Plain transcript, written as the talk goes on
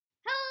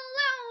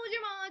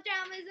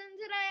Melodramas, and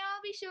today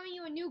I'll be showing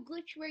you a new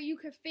glitch where you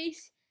can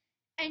face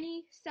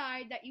any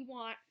side that you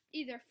want,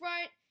 either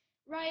front,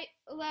 right,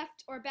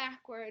 left, or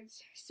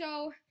backwards.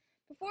 So,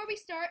 before we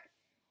start,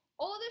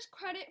 all this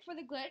credit for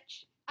the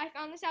glitch, I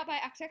found this out by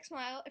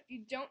XXSmile. If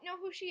you don't know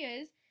who she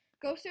is,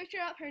 go search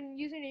her up. Her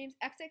username's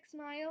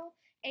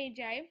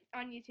XXSmileAJ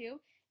on YouTube,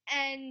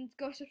 and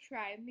go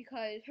subscribe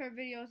because her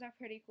videos are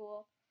pretty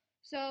cool.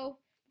 So,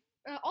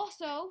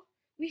 also,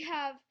 we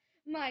have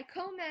my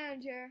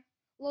co-manager,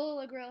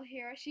 Lola Grill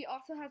here. She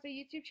also has a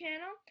YouTube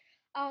channel.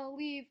 I'll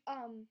leave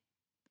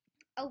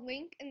a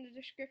link in the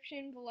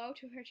description below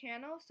to her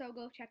channel, so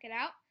go check it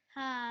out.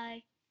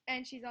 Hi.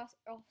 And she's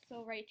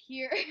also right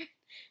here.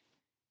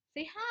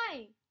 Say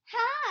hi.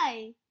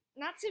 Hi.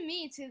 Not to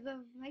me, to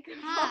the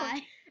microphone.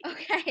 Hi.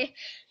 Okay.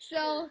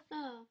 So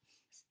Oh.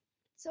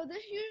 so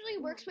this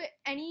usually works with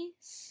any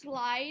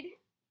slide.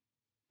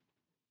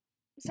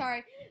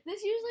 Sorry,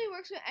 this usually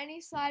works with any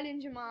slide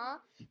in Jamaa.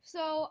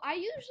 So I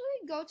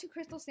usually go to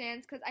Crystal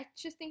Sands because I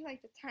just think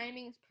like the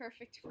timing is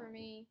perfect for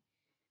me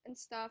and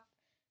stuff.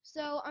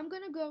 So I'm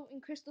gonna go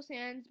in Crystal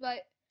Sands,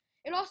 but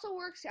it also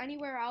works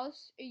anywhere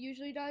else. It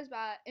usually does,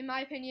 but in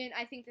my opinion,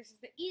 I think this is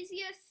the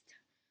easiest.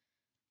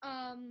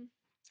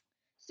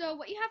 So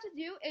what you have to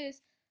do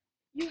is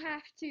you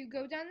have to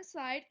go down the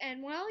slide,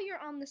 and while you're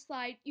on the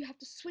slide, you have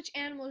to switch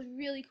animals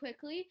really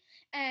quickly,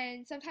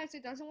 and sometimes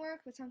it doesn't work,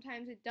 but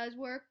sometimes it does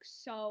work,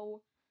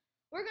 so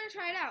we're gonna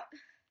try it out.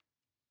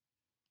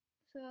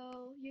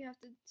 So you have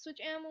to switch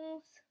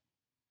animals,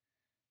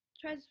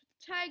 try this with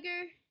the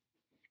tiger,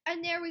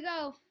 and there we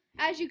go.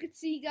 As you can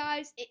see,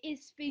 guys, it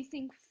is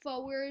facing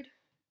forward.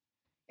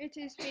 It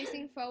is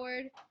facing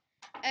forward,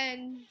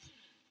 and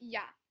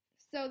yeah.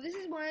 So this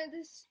is one of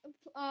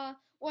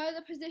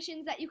the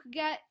positions that you could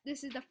get.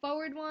 This is the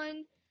forward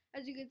one.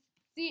 As you can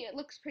see, it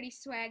looks pretty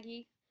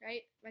swaggy,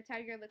 right? My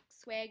tiger looks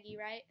swaggy,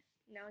 right?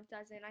 No, it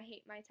doesn't. I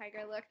hate my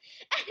tiger look.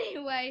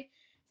 Anyway,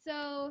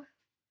 so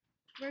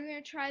we're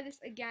gonna try this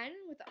again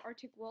with the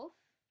Arctic wolf.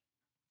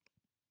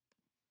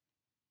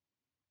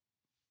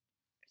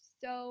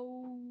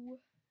 So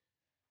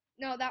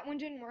no, that one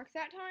didn't work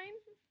that time.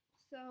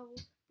 So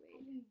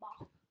wait.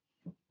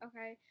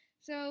 Okay,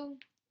 so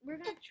we're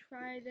gonna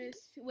try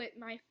this with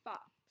my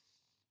fox.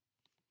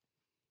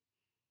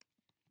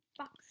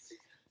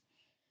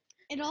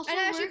 It also and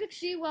as works. you can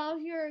see, while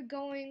you're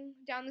going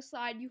down the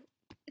slide,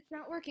 it's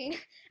not working.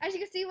 As you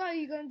can see, while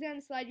you're going down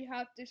the slide, you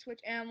have to switch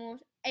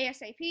animals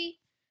ASAP.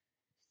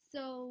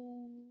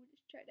 So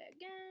let's try that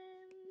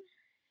again.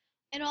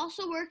 It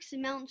also works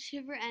in Mount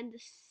Shiver and the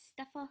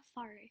Stefa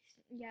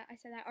Forest. Yeah, I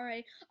said that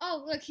already.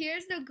 Oh, look,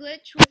 here's the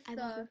glitch with I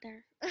wasn't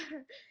there.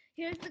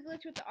 Here's the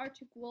glitch with the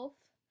Arctic wolf.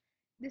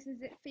 This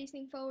is it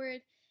facing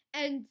forward,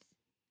 and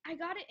I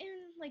got it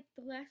in like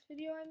the last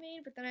video I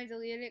made, but then I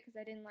deleted it because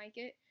I didn't like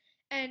it.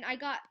 And I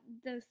got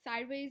the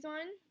sideways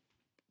one,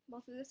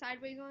 both of the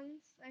sideways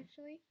ones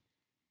actually.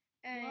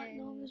 And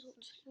No let's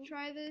results.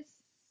 try this.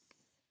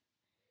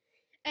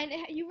 And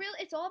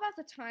it's all about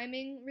the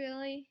timing,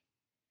 really.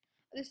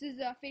 This is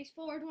a face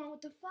forward one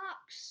with the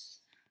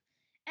fox,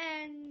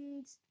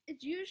 and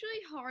it's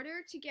usually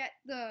harder to get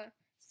the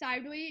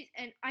sideways,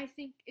 and I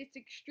think it's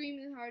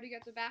extremely hard to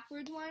get the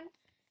backwards one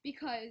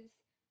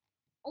because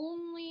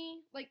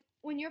only like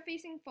when you're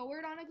facing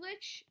forward on a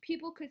glitch,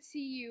 people could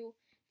see you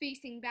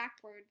facing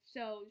backwards,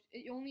 so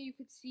only you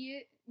could see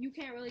it. You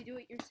can't really do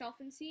it yourself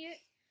and see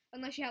it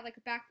unless you have like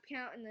a back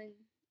count, and then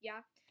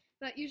yeah.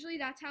 But usually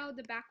that's how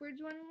the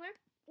backwards one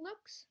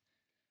looks.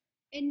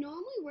 It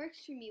normally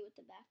works for me with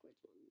the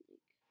backwards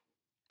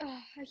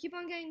one. I keep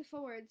on getting the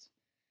forwards.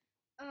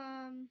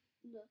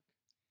 Look.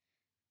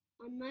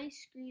 On my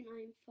screen,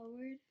 I'm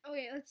forward.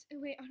 Okay, let's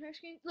wait on our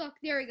screen. Look,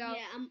 there we go.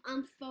 Yeah,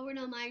 I'm forward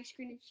on my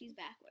screen and she's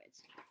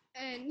backwards.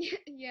 And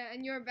yeah,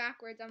 and you're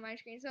backwards on my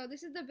screen. So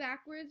this is the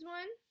backwards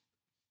one.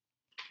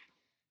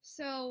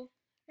 So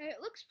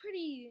it looks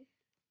pretty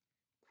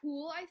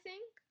cool, I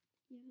think.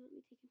 Yeah, let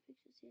me take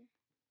pictures here.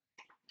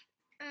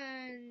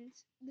 And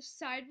the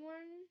side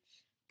ones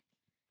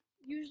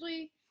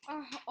usually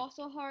are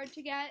also hard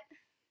to get.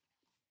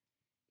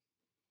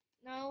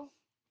 No,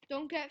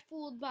 don't get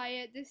fooled by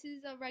it. This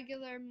is a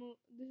regular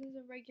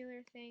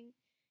thing.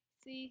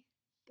 See,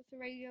 it's a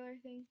regular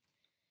thing.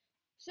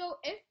 So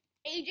if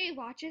AJ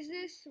watches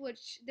this,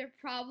 which they're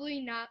probably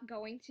not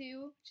going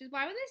to, just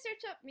why would they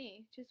search up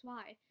me? Just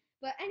why?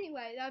 But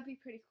anyway, that would be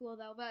pretty cool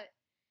though. But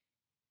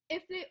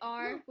if they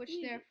are, Look, which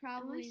wait, they're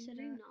probably am I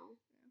sitting? not, No.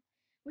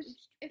 which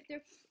if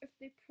they're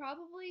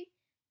probably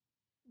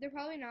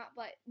not.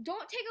 But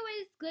don't take away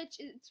this glitch.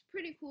 It's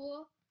pretty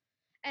cool,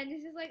 and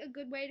this is like a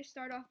good way to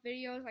start off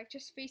videos, like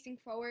just facing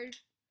forward.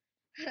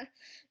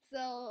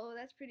 So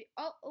that's pretty.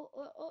 Oh,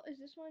 is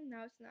this one?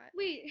 No, it's not.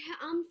 Wait,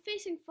 I'm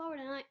facing forward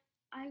and wait,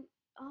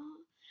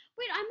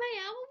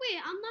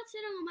 I'm not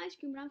sitting on my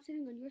screen, but I'm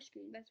sitting on your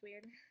screen. That's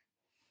weird.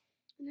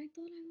 And I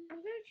thought I'm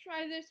gonna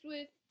try this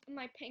with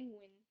my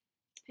penguin.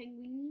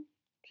 Penguin.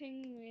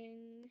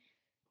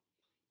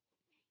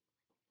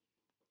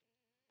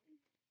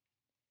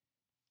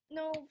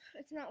 No,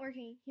 it's not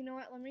working. You know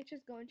what? Let me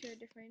just go into a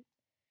different.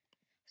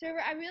 server.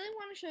 I really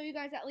want to show you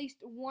guys at least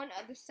one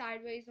of the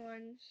sideways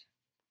ones.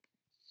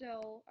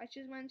 So I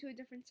just went to a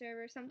different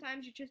server.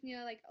 Sometimes you just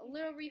need like a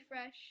little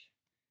refresh.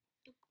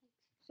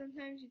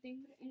 Sometimes you think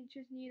you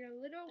just need a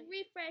little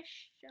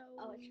refresh. So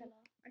Oh, it fell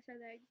off. I said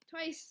that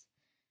twice.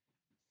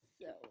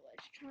 So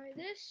let's try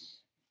this.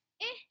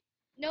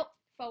 Nope,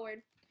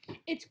 forward.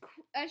 It's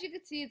as you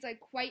can see, it's like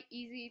quite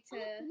easy to.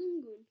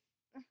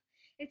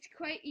 It's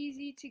quite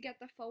easy to get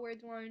the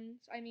forward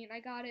ones. I mean, I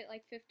got it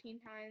like 15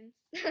 times.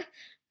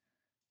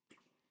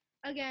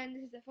 Again,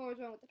 this is the forward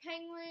one with the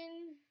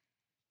penguin.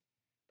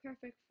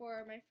 Perfect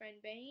for my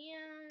friend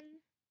Ben.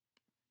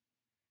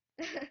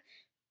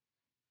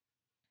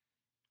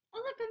 Oh,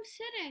 look, I'm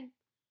sitting.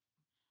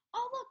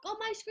 Oh, look, on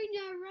my screen,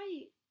 you're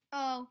right.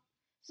 Oh,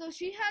 so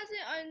she has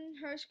it on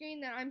her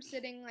screen that I'm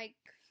sitting like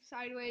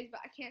sideways,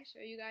 but I can't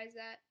show you guys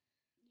that.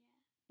 Yeah.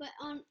 But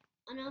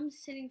and I'm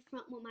sitting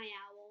front with my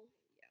owl.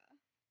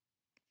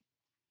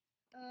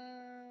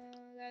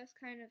 That's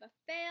kind of a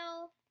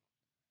fail.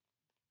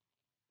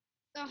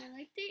 I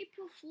like the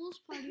April Fool's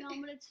party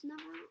on, but it's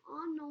never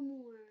on no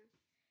more.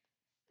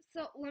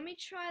 So let me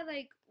try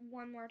like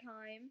one more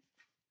time.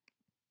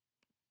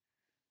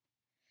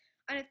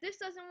 And if this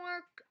doesn't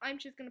work, I'm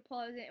just gonna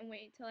pause it and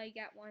wait until I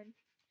get one.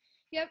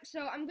 Yep,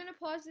 so I'm gonna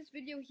pause this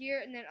video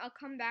here and then I'll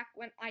come back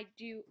when I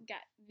do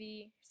get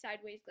the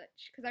sideways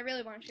glitch. Because I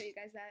really want to show you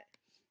guys that.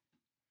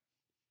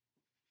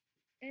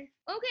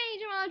 Okay,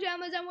 Jamal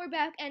Jamas, and we're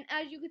back. And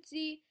as you can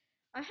see,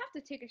 I have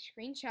to take a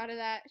screenshot of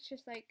that. It's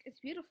just like, it's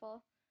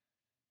beautiful.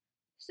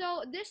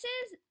 So this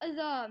is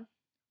the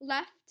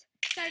left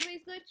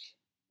sideways glitch.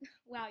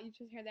 Wow, you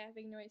just heard that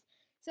big noise.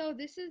 So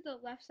this is the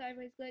left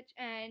sideways glitch,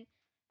 and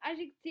as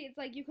you can see, it's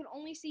like you can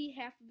only see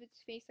half of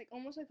its face, like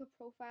almost like a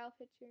profile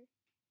picture.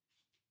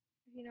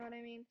 If you know what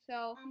I mean.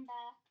 So I'm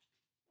back.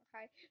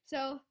 okay.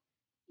 So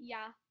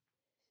yeah.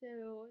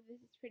 So this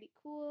is pretty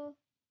cool.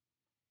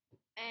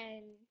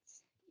 And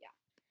yeah.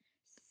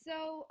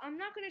 So I'm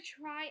not gonna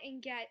try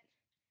and get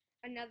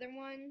another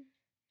one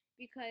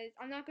because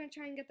I'm not gonna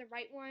try and get the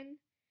right one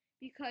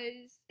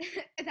because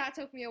that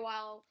took me a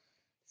while.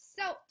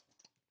 So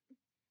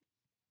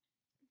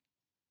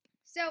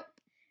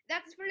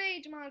that's it for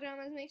today, Jamal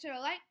Jamas. Make sure to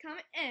like,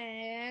 comment,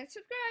 and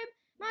subscribe.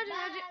 Bye.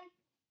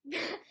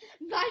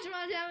 Bye,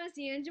 Jamal Jamas.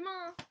 See you in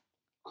Jamal.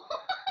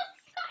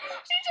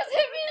 She just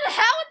hit me in the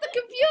head with the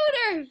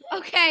computer.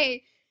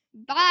 Okay.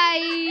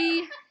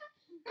 Bye.